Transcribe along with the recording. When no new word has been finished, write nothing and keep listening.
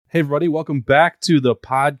Hey, everybody. Welcome back to the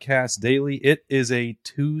Podcast Daily. It is a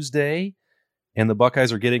Tuesday, and the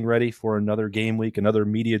Buckeyes are getting ready for another game week, another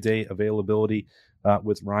media day availability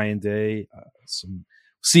with Ryan Day.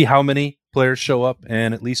 See how many players show up,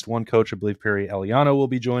 and at least one coach, I believe Perry Eliano, will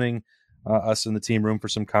be joining us in the team room for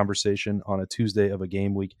some conversation on a Tuesday of a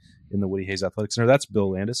game week in the Woody Hayes Athletic Center. That's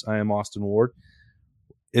Bill Landis. I am Austin Ward.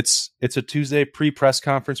 It's a Tuesday pre-press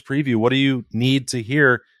conference preview. What do you need to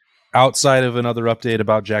hear outside of another update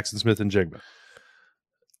about Jackson Smith and Jigba?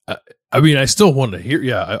 I still want to hear.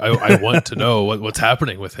 Yeah, I want to know what's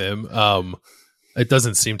happening with him. It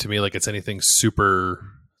doesn't seem to me like it's anything super,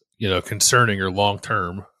 concerning or long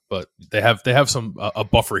term. But they have a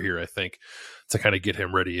buffer here, I think, to kind of get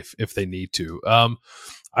him ready if they need to. I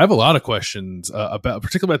have a lot of questions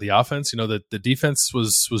particularly about the offense. The defense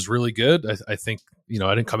was really good. I think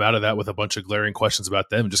I didn't come out of that with a bunch of glaring questions about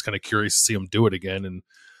them. Just kind of curious to see them do it again. And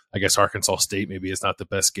I guess Arkansas State maybe is not the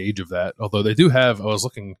best gauge of that, although they do have, I was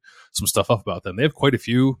looking some stuff up about them. They have quite a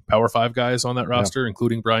few Power 5 guys on that roster,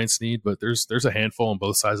 including Brian Snead, but there's a handful on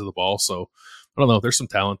both sides of the ball. So I don't know. There's some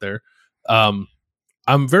talent there. I'm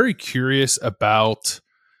very curious about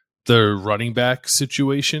the running back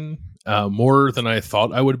situation, more than I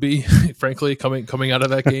thought I would be, frankly, coming out of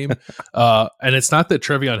that game. And it's not that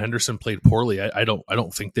Trevion Henderson played poorly. I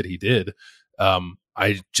don't think that he did.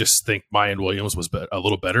 I just think Mayan Williams was a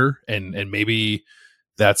little better, and maybe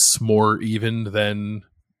that's more even than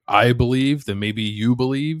I believed, and maybe you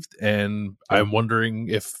believed, and I'm wondering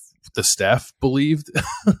if the staff believed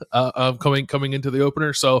coming into the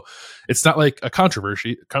opener. So it's not like a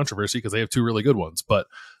controversy because they have two really good ones, but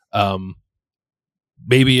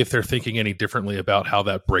maybe if they're thinking any differently about how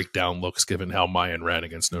that breakdown looks, given how Mayan ran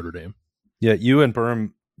against Notre Dame. Yeah, you and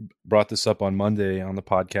Berm brought this up on Monday on the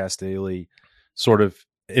Podcast Daily. Sort of,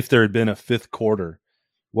 if there had been a fifth quarter,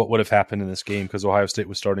 what would have happened in this game? Because Ohio State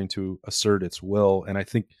was starting to assert its will. And I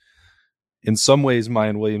think in some ways,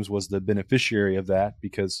 Mayan Williams was the beneficiary of that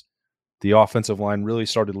because the offensive line really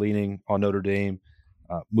started leaning on Notre Dame,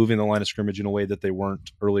 moving the line of scrimmage in a way that they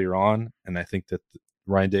weren't earlier on. And I think that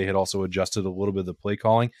Ryan Day had also adjusted a little bit of the play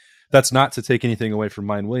calling. That's not to take anything away from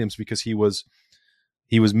Mayan Williams because he was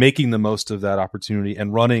making the most of that opportunity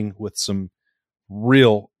and running with some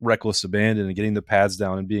real reckless abandon and getting the pads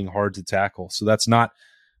down and being hard to tackle. So that's not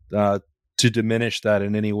to diminish that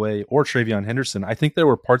in any way, or Trevion Henderson. I think there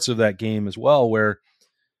were parts of that game as well where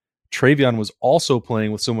Trevion was also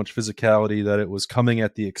playing with so much physicality that it was coming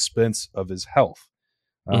at the expense of his health.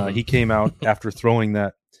 He came out after throwing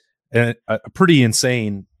that a pretty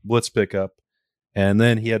insane blitz pickup, and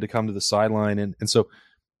then he had to come to the sideline. And so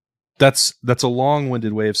that's a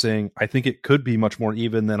long-winded way of saying I think it could be much more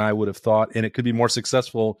even than I would have thought, and it could be more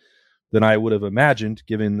successful than I would have imagined,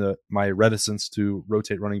 given my reticence to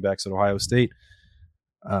rotate running backs at Ohio State.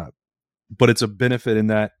 But it's a benefit in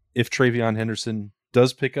that if Trevion Henderson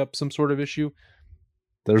does pick up some sort of issue,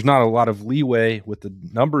 there's not a lot of leeway with the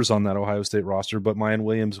numbers on that Ohio State roster, but Mayan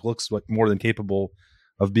Williams looks like more than capable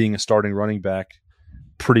of being a starting running back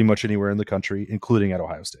pretty much anywhere in the country, including at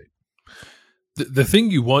Ohio State. The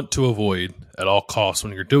thing you want to avoid at all costs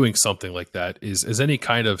when you're doing something like that is any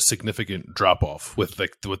kind of significant drop off with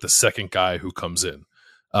the second guy who comes in.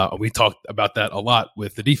 We talked about that a lot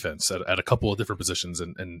with the defense at a couple of different positions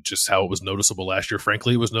and just how it was noticeable last year.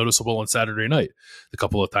 Frankly, it was noticeable on Saturday night. The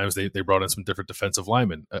couple of times they brought in some different defensive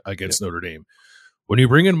linemen against Notre Dame. When you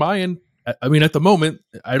bring in Mayan, I mean, at the moment,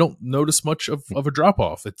 I don't notice much of a drop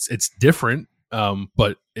off. It's different,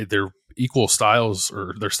 but they're equal styles,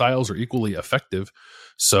 or their styles are equally effective.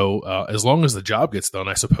 So as long as the job gets done,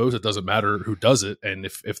 I suppose it doesn't matter who does it. And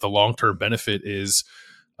if the long-term benefit is,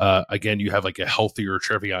 again, you have like a healthier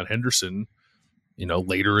Trevion Henderson,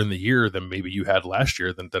 later in the year than maybe you had last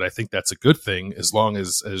year, then I think that's a good thing, as long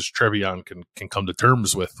as Trevion can come to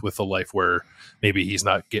terms with a life where maybe he's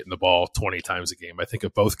not getting the ball 20 times a game. I think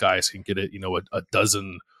if both guys can get it, a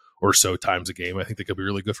dozen or so times a game, I think that could be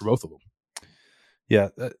really good for both of them. Yeah,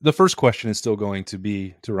 the first question is still going to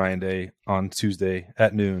be to Ryan Day on Tuesday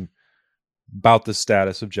at noon about the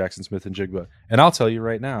status of Jackson Smith and Jigba. And I'll tell you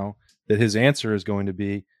right now that his answer is going to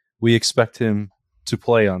be, we expect him to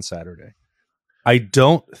play on Saturday. I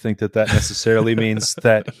don't think that necessarily means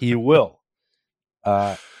that he will.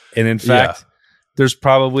 And in fact, there's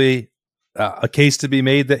probably a case to be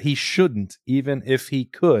made that he shouldn't, even if he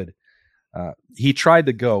could. He tried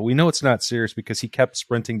to go. We know it's not serious because he kept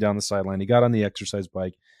sprinting down the sideline. He got on the exercise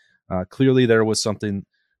bike. Clearly there was something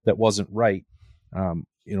that wasn't right.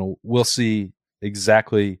 We'll see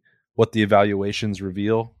exactly what the evaluations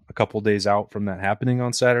reveal a couple days out from that happening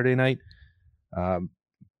on Saturday night.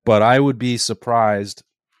 But I would be surprised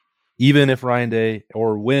even if Ryan Day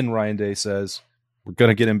or when Ryan Day says we're going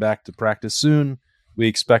to get him back to practice soon, we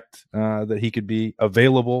expect that he could be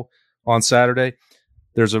available on Saturday.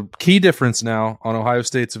 There's a key difference now on Ohio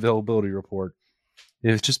State's availability report.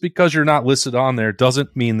 It's just because you're not listed on there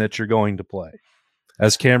doesn't mean that you're going to play,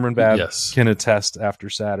 as Cameron Babb can attest after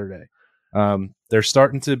Saturday. There's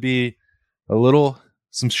starting to be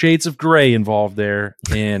some shades of gray involved there,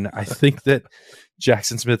 and I think that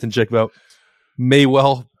Jackson Smith and Jigbo may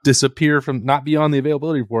well disappear from not be on the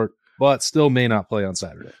availability report, but still may not play on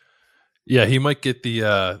Saturday. Yeah, he might get the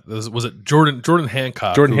was it Jordan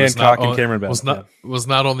Hancock? Jordan Hancock and Cameron Babb was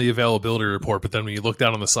not on the availability report, but then when you look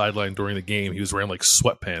down on the sideline during the game, he was wearing like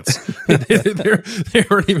sweatpants. they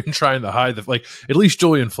weren't even trying to hide at least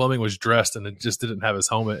Julian Fleming was dressed and it just didn't have his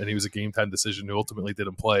helmet, and he was a game time decision who ultimately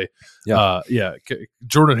didn't play.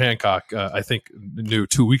 Jordan Hancock, I think knew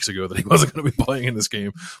 2 weeks ago that he wasn't going to be playing in this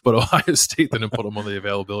game, but Ohio State didn't put him on the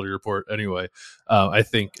availability report anyway. I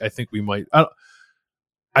think we might.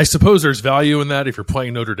 I suppose there's value in that if you're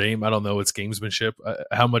playing Notre Dame. I don't know. It's gamesmanship.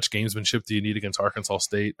 How much gamesmanship do you need against Arkansas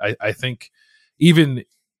State? I think even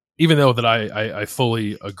though that I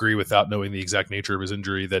fully agree without knowing the exact nature of his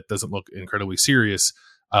injury, that doesn't look incredibly serious.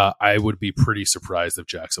 I would be pretty surprised if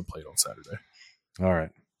Jackson played on Saturday. All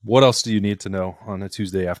right. What else do you need to know on a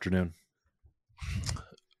Tuesday afternoon?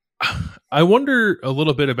 I wonder a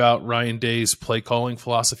little bit about Ryan Day's play calling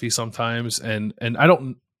philosophy sometimes, and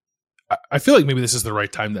I feel like maybe this is the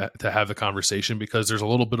right time to have the conversation, because there's a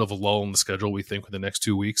little bit of a lull in the schedule, we think, for the next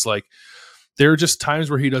 2 weeks. Like, there are just times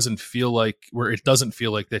where it doesn't feel like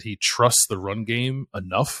that he trusts the run game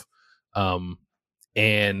enough,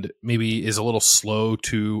 and maybe is a little slow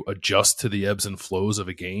to adjust to the ebbs and flows of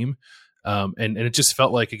a game. And it just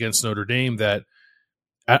felt like against Notre Dame that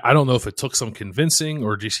I don't know if it took some convincing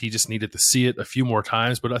or he just needed to see it a few more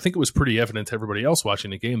times, but I think it was pretty evident to everybody else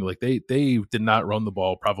watching the game. Like they did not run the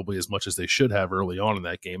ball probably as much as they should have early on in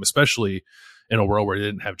that game, especially in a world where they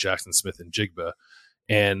didn't have Jackson Smith and Jigba.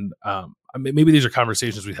 And maybe these are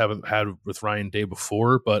conversations we haven't had with Ryan Day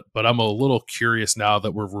before, but I'm a little curious now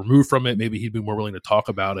that we're removed from it. Maybe he'd be more willing to talk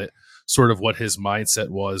about it, sort of what his mindset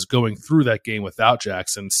was going through that game without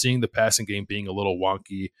Jackson, seeing the passing game being a little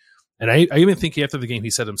wonky. And I even think after the game, he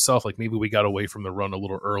said himself, like, maybe we got away from the run a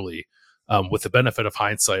little early. With the benefit of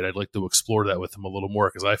hindsight, I'd like to explore that with him a little more,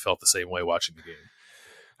 because I felt the same way watching the game.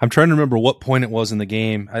 I'm trying to remember what point it was in the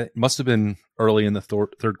game. It must have been early in the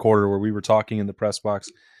third quarter where we were talking in the press box.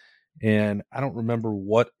 And I don't remember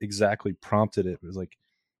what exactly prompted it. It was like,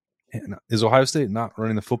 is Ohio State not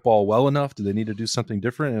running the football well enough? Do they need to do something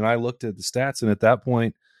different? And I looked at the stats, and at that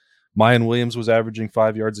point, Mayan Williams was averaging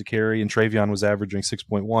 5 yards a carry, and Travion was averaging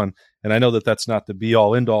 6.1. And I know that that's not the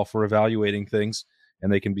be-all, end-all for evaluating things, and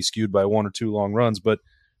they can be skewed by one or two long runs. But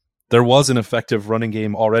there was an effective running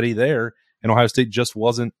game already there, and Ohio State just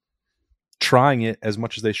wasn't trying it as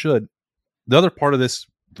much as they should. The other part of this,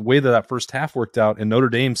 the way that first half worked out, and Notre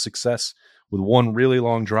Dame's success with one really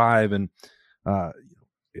long drive and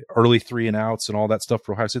early 3-and-outs and all that stuff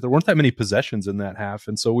for Ohio State, there weren't that many possessions in that half,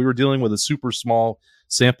 and so we were dealing with a super small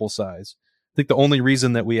sample size. I think the only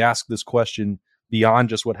reason that we ask this question beyond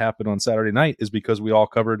just what happened on Saturday night is because we all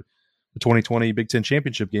covered the 2020 Big Ten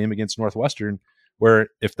Championship game against Northwestern, where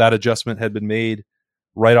if that adjustment had been made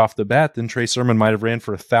right off the bat, then Trey Sermon might have ran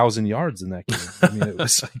for 1,000 yards in that game. I mean, it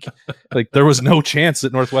was like there was no chance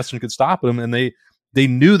that Northwestern could stop him, and they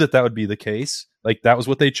knew that would be the case. Like, that was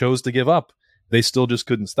what they chose to give up. They still just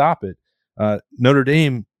couldn't stop it. Notre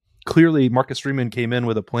Dame, clearly Marcus Freeman came in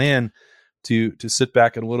with a plan to sit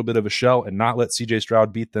back in a little bit of a shell and not let CJ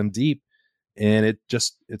Stroud beat them deep. And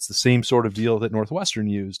it's the same sort of deal that Northwestern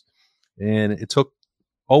used. And it took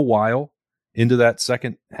a while into that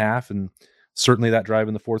second half, and certainly that drive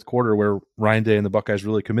in the fourth quarter where Ryan Day and the Buckeyes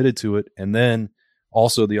really committed to it. And then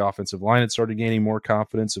also the offensive line had started gaining more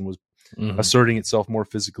confidence and was asserting itself more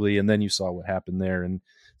physically. And then you saw what happened there. And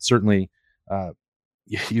certainly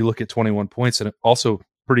you look at 21 points, and also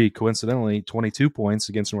pretty coincidentally 22 points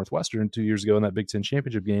against Northwestern 2 years ago in that Big Ten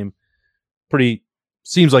championship game.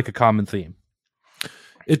 Seems like a common theme.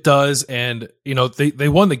 It does, and they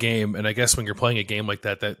won the game, and I guess when you're playing a game like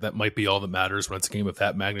that might be all that matters when it's a game of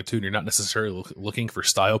that magnitude. You're not necessarily looking for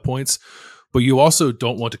style points, but you also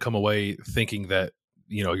don't want to come away thinking that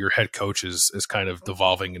your head coach is kind of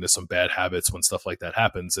devolving into some bad habits when stuff like that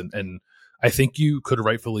happens. And I think you could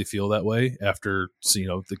rightfully feel that way after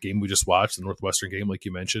the game we just watched, the Northwestern game, like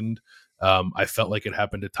you mentioned. I felt like it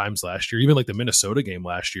happened at times last year, even like the Minnesota game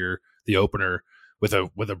last year, the opener. With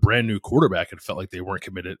a brand new quarterback, it felt like they weren't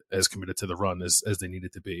committed to the run as they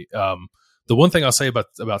needed to be. The one thing I'll say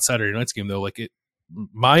about Saturday night's game, though, like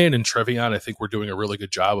Mayan and Trevion, I think, were doing a really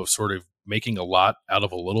good job of sort of making a lot out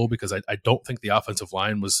of a little, because I don't think the offensive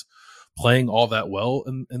line was playing all that well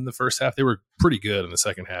in the first half. They were pretty good in the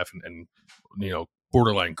second half and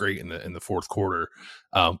borderline great in the fourth quarter.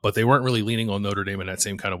 But they weren't really leaning on Notre Dame in that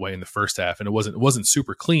same kind of way in the first half. And it wasn't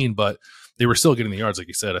super clean, but they were still getting the yards, like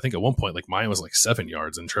you said. I think at one point, like, Mayan was like 7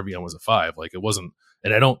 yards and Trevion was at 5. Like, it wasn't,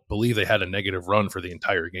 and I don't believe they had a negative run for the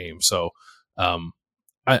entire game. So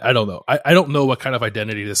I don't know. I don't know what kind of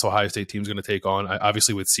identity this Ohio State team is going to take on.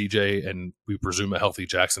 Obviously, with CJ and we presume a healthy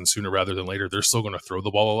Jackson sooner rather than later, they're still going to throw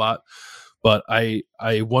the ball a lot. But I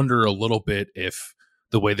wonder a little bit if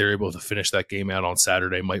the way they're able to finish that game out on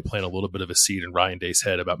Saturday might plant a little bit of a seed in Ryan Day's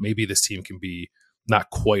head about maybe this team can be not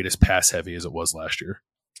quite as pass heavy as it was last year.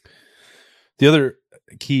 The other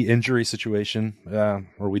key injury situation,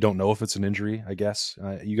 or we don't know if it's an injury, I guess.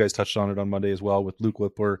 You guys touched on it on Monday as well with Luke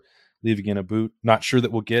Whippler leaving in a boot. Not sure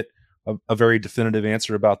that we'll get a very definitive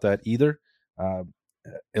answer about that either.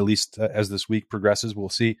 At least as this week progresses, we'll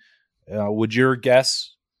see. Would your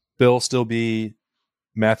guess, Bill, still be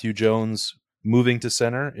Matthew Jones moving to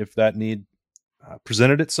center if that need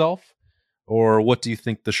presented itself? Or what do you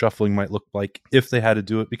think the shuffling might look like if they had to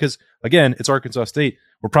do it? Because, again, it's Arkansas State.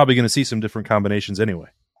 We're probably going to see some different combinations anyway.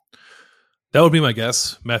 That would be my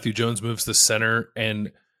guess. Matthew Jones moves to center,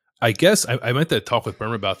 and I guess I meant to talk with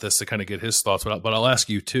Berm about this to kind of get his thoughts, but I'll ask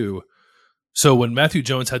you too. So when Matthew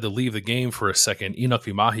Jones had to leave the game for a second, Enoch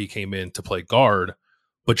Vimahi came in to play guard,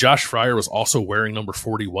 but Josh Fryer was also wearing number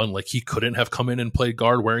 41. Like, he couldn't have come in and played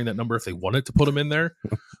guard wearing that number if they wanted to put him in there.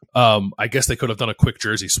 I guess they could have done a quick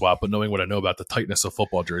jersey swap, but knowing what I know about the tightness of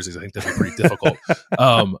football jerseys, I think that'd be pretty difficult.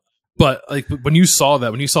 But like, when you saw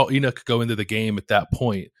Enoch go into the game at that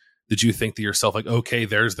point, did you think to yourself, like, okay,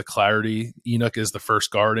 there's the clarity. Enoch is the first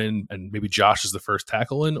guard in, and maybe Josh is the first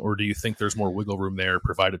tackle in? Or do you think there's more wiggle room there,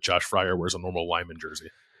 provided Josh Fryer wears a normal lineman jersey?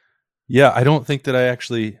 Yeah, I don't think that I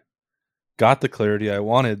actually got the clarity I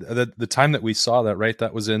wanted. The time that we saw that, right,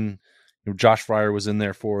 that was in, Josh Fryer was in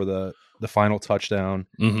there for the final touchdown,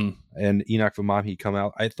 and Enoch Vimahi come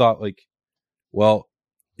out. I thought, like, well,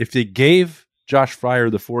 if they gave Josh Fryer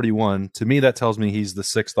the 41, to me that tells me he's the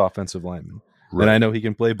 6th offensive lineman. Right. And I know he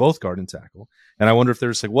can play both guard and tackle. And I wonder if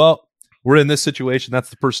they're just like, well, we're in this situation. That's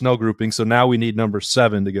the personnel grouping. So now we need number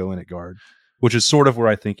 7 to go in at guard, which is sort of where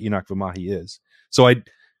I think Enoch Vimahi is. So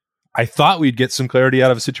I thought we'd get some clarity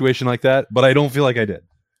out of a situation like that, but I don't feel like I did.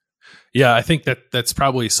 Yeah, I think that's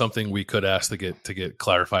probably something we could ask to get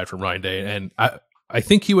clarified from Ryan Day. And I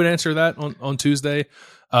think he would answer that on Tuesday.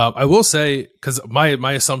 I will say, because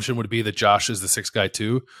my assumption would be that Josh is the 6th guy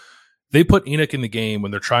too. They put Enoch in the game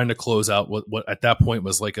when they're trying to close out what at that point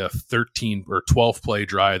was like a 13 or 12 play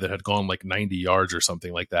drive that had gone like 90 yards or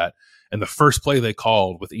something like that. And the first play they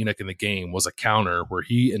called with Enoch in the game was a counter where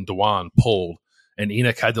he and Dewan pulled, and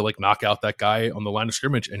Enoch had to like knock out that guy on the line of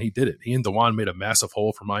scrimmage, and he did it. He and Dewan made a massive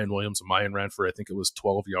hole for Mayan Williams, and Mayan ran for, I think it was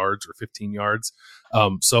 12 yards or 15 yards.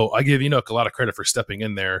 So I give Enoch a lot of credit for stepping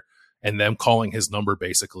in there and them calling his number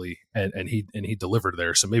basically, and he delivered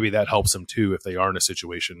there. So maybe that helps him too if they are in a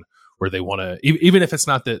situation where they want to, even if it's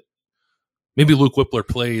not that maybe Luke Whippler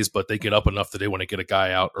plays, but they get up enough that they want to get a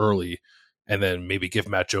guy out early and then maybe give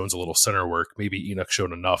Matt Jones a little center work. Maybe Enoch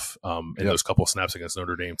showed enough in those couple of snaps against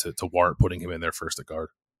Notre Dame to warrant putting him in there first at guard.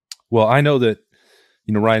 Well, I know that,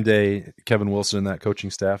 Ryan Day, Kevin Wilson, and that coaching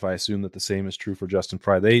staff, I assume that the same is true for Justin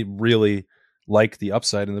Fry. They really like the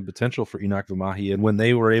upside and the potential for Enoch Vimahi. And when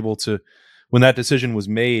they were able to, when that decision was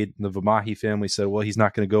made, the Vimahi family said, well, he's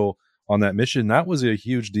not going to go on that mission. That was a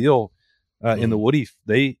huge deal in the Woody.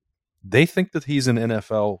 They think that he's an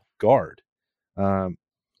NFL guard,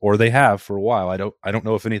 or they have for a while. I don't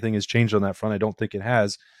know if anything has changed on that front. I don't think it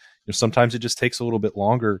has. Sometimes it just takes a little bit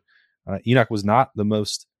longer. Enoch was not the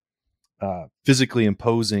most physically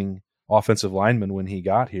imposing offensive lineman when he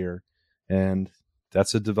got here, and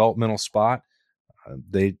that's a developmental spot.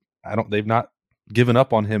 They've not given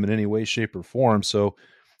up on him in any way, shape, or form. So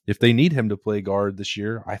if they need him to play guard this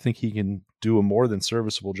year, I think he can do a more than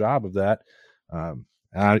serviceable job of that.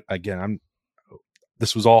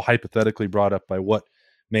 This was all hypothetically brought up by what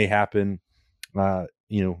may happen. Luke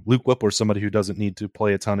Whippler is somebody who doesn't need to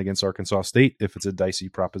play a ton against Arkansas State if it's a dicey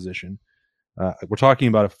proposition. We're talking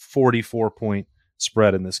about a 44-point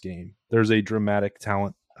spread in this game. There's a dramatic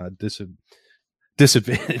talent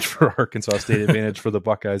disadvantage for Arkansas State, advantage for the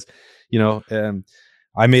Buckeyes. And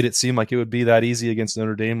I made it seem like it would be that easy against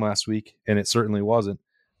Notre Dame last week, and it certainly wasn't.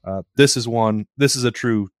 This is a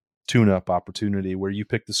true tune-up opportunity where you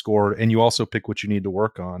pick the score and you also pick what you need to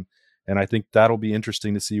work on. And I think that'll be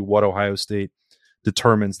interesting to see what Ohio State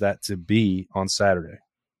determines that to be on Saturday.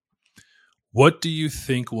 What do you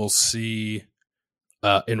think we'll see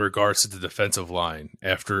in regards to the defensive line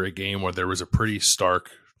after a game where there was a pretty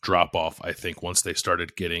stark drop off, I think, once they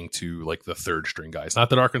started getting to like the third string guys. Not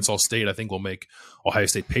that Arkansas State, I think, will make Ohio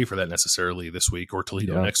State pay for that necessarily this week or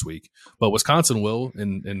Toledo next week, but Wisconsin will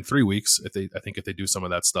in 3 weeks if they do some of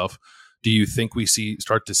that stuff. Do you think we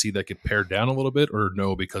start to see that get pared down a little bit, or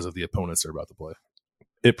no, because of the opponents they're about to play?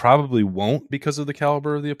 It probably won't because of the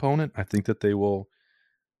caliber of the opponent. I think that they will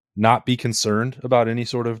not be concerned about any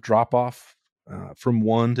sort of drop off from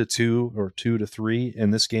 1 to 2 or 2 to 3 in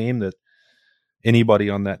this game, that anybody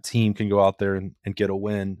on that team can go out there and get a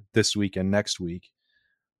win this week and next week.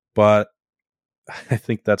 But I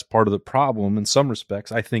think that's part of the problem in some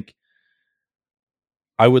respects. I think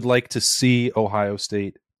I would like to see Ohio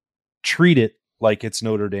State treat it like it's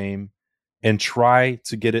Notre Dame and try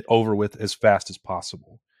to get it over with as fast as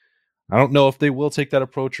possible. I don't know if they will take that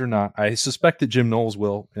approach or not. I suspect that Jim Knowles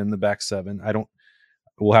will in the back seven.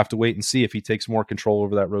 We'll have to wait and see if he takes more control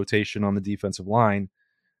over that rotation on the defensive line.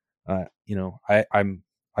 I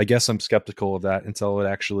guess I'm skeptical of that until it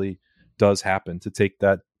actually does happen, to take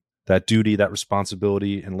that duty, that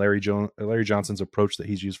responsibility, and Larry Johnson's approach that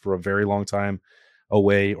he's used for a very long time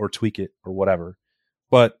away, or tweak it or whatever.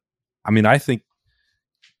 But I mean, I think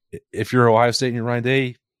if you're Ohio State and you're Ryan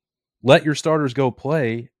Day, let your starters go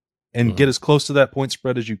play and get as close to that point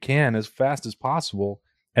spread as you can as fast as possible,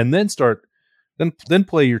 and then then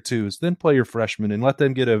play your twos, then play your freshmen, and let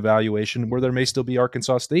them get an evaluation where there may still be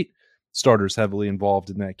Arkansas State starters heavily involved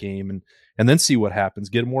in that game, and then see what happens.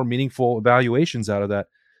 Get more meaningful evaluations out of that.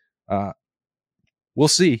 We'll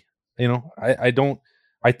see.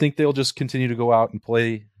 I think they'll just continue to go out and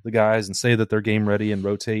play the guys and say that they're game ready and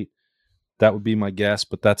rotate. That would be my guess,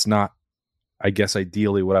 but that's not, I guess,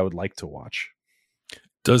 ideally what I would like to watch.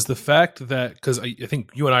 Does the fact that, because I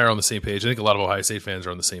think you and I are on the same page, I think a lot of Ohio State fans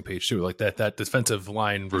are on the same page too, like that defensive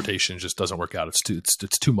line rotation just doesn't work out. It's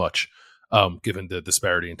too much, given the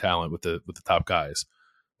disparity in talent with the top guys.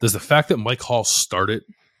 Does the fact that Mike Hall started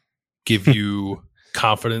give you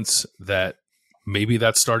confidence that maybe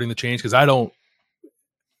that's starting to change? Because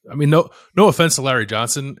no offense to Larry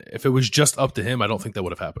Johnson, if it was just up to him, I don't think that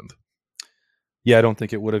would have happened. Yeah, I don't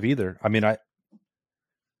think it would have either. I mean,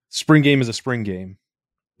 spring game is a spring game.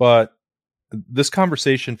 But this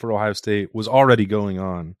conversation for Ohio State was already going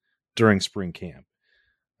on during spring camp.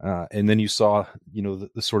 And then you saw, the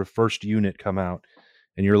sort of first unit come out,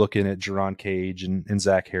 and you're looking at Jerron Cage and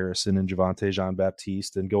Zach Harrison and Javonte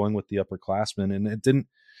Jean-Baptiste and going with the upperclassmen. And it didn't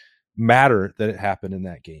matter that it happened in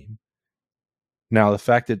that game. Now, the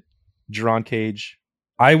fact that Jerron Cage,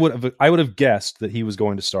 I would have guessed that he was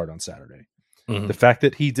going to start on Saturday. Mm-hmm. The fact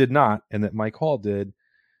that he did not and that Mike Hall did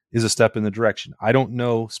is a step in the direction. I don't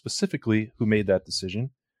know specifically who made that decision,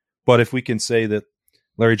 but if we can say that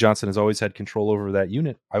Larry Johnson has always had control over that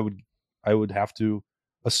unit, I would have to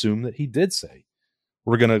assume that he did say,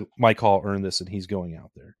 we're going to Mike Hall earn this and he's going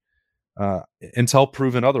out there until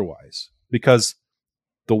proven otherwise, because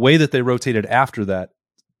the way that they rotated after that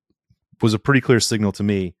was a pretty clear signal to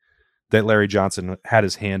me that Larry Johnson had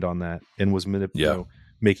his hand on that and was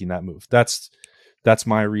making that move. That's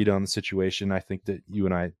my read on the situation. I think that you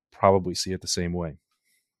and I probably see it the same way.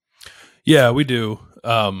 Yeah, we do.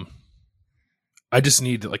 I just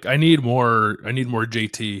need I need more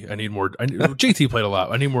JT. JT played a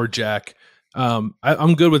lot. I need more Jack.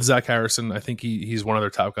 I'm good with Zach Harrison. I think he's one of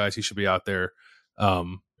their top guys. He should be out there.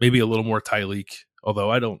 Maybe a little more Tyleek,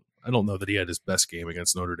 although I don't know that he had his best game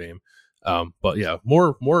against Notre Dame. But yeah,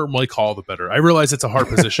 more Mike Hall, the better. I realize it's a hard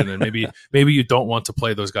position, and maybe you don't want to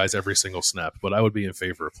play those guys every single snap, but I would be in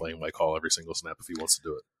favor of playing Mike Hall every single snap if he wants to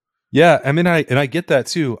do it. Yeah, I mean, I get that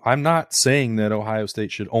too. I'm not saying that Ohio State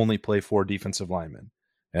should only play 4 defensive linemen,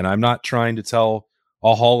 and I'm not trying to tell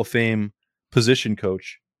a Hall of Fame position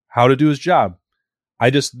coach how to do his job. I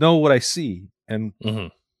just know what I see, and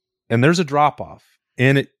there's a drop off,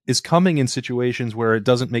 and it is coming in situations where it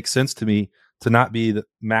doesn't make sense to me to not be the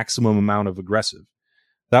maximum amount of aggressive.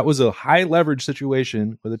 That was a high leverage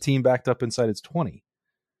situation with a team backed up inside its 20.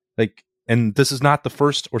 And this is not the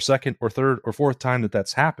first or second or third or fourth time that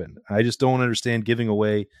that's happened. I just don't understand giving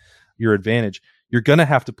away your advantage. You're going to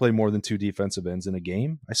have to play more than 2 defensive ends in a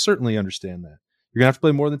game. I certainly understand that. You're going to have to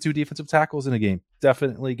play more than 2 defensive tackles in a game.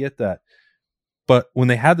 Definitely get that. But when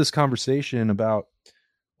they had this conversation about,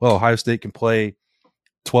 well, Ohio State can play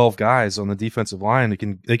 12 guys on the defensive line,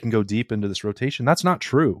 they can go deep into this rotation. That's not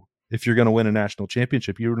true. If you're going to win a national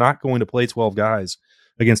championship, you're not going to play 12 guys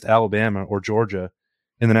against Alabama or Georgia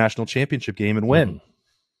in the national championship game and win.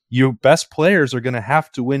 Your best players are going to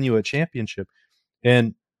have to win you a championship.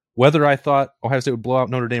 And whether I thought Ohio State would blow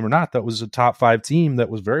out Notre Dame or not, that was a top 5 team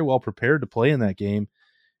that was very well prepared to play in that game.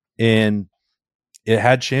 And it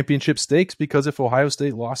had championship stakes, because if Ohio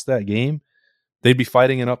State lost that game, they'd be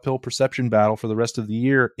fighting an uphill perception battle for the rest of the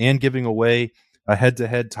year and giving away a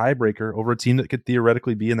head-to-head tiebreaker over a team that could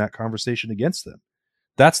theoretically be in that conversation against them.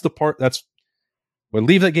 That's the part that's when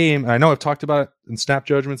leave that game. And I know I've talked about it in Snap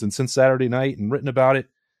Judgments and since Saturday night and written about it.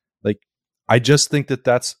 Like, I just think that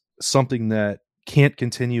that's something that can't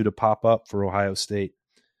continue to pop up for Ohio State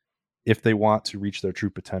if they want to reach their true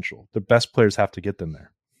potential. The best players have to get them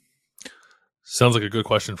there. Sounds like a good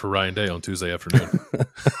question for Ryan Day on Tuesday afternoon.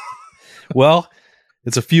 Well,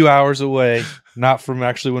 it's a few hours away, not from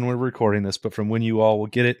actually when we're recording this, but from when you all will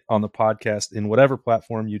get it on the podcast in whatever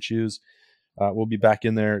platform you choose. We'll be back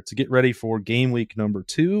in there to get ready for game week number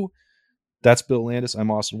 2. That's Bill Landis. I'm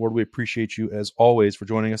Austin Ward. We appreciate you, as always, for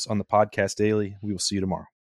joining us on the Podcast Daily. We will see you tomorrow.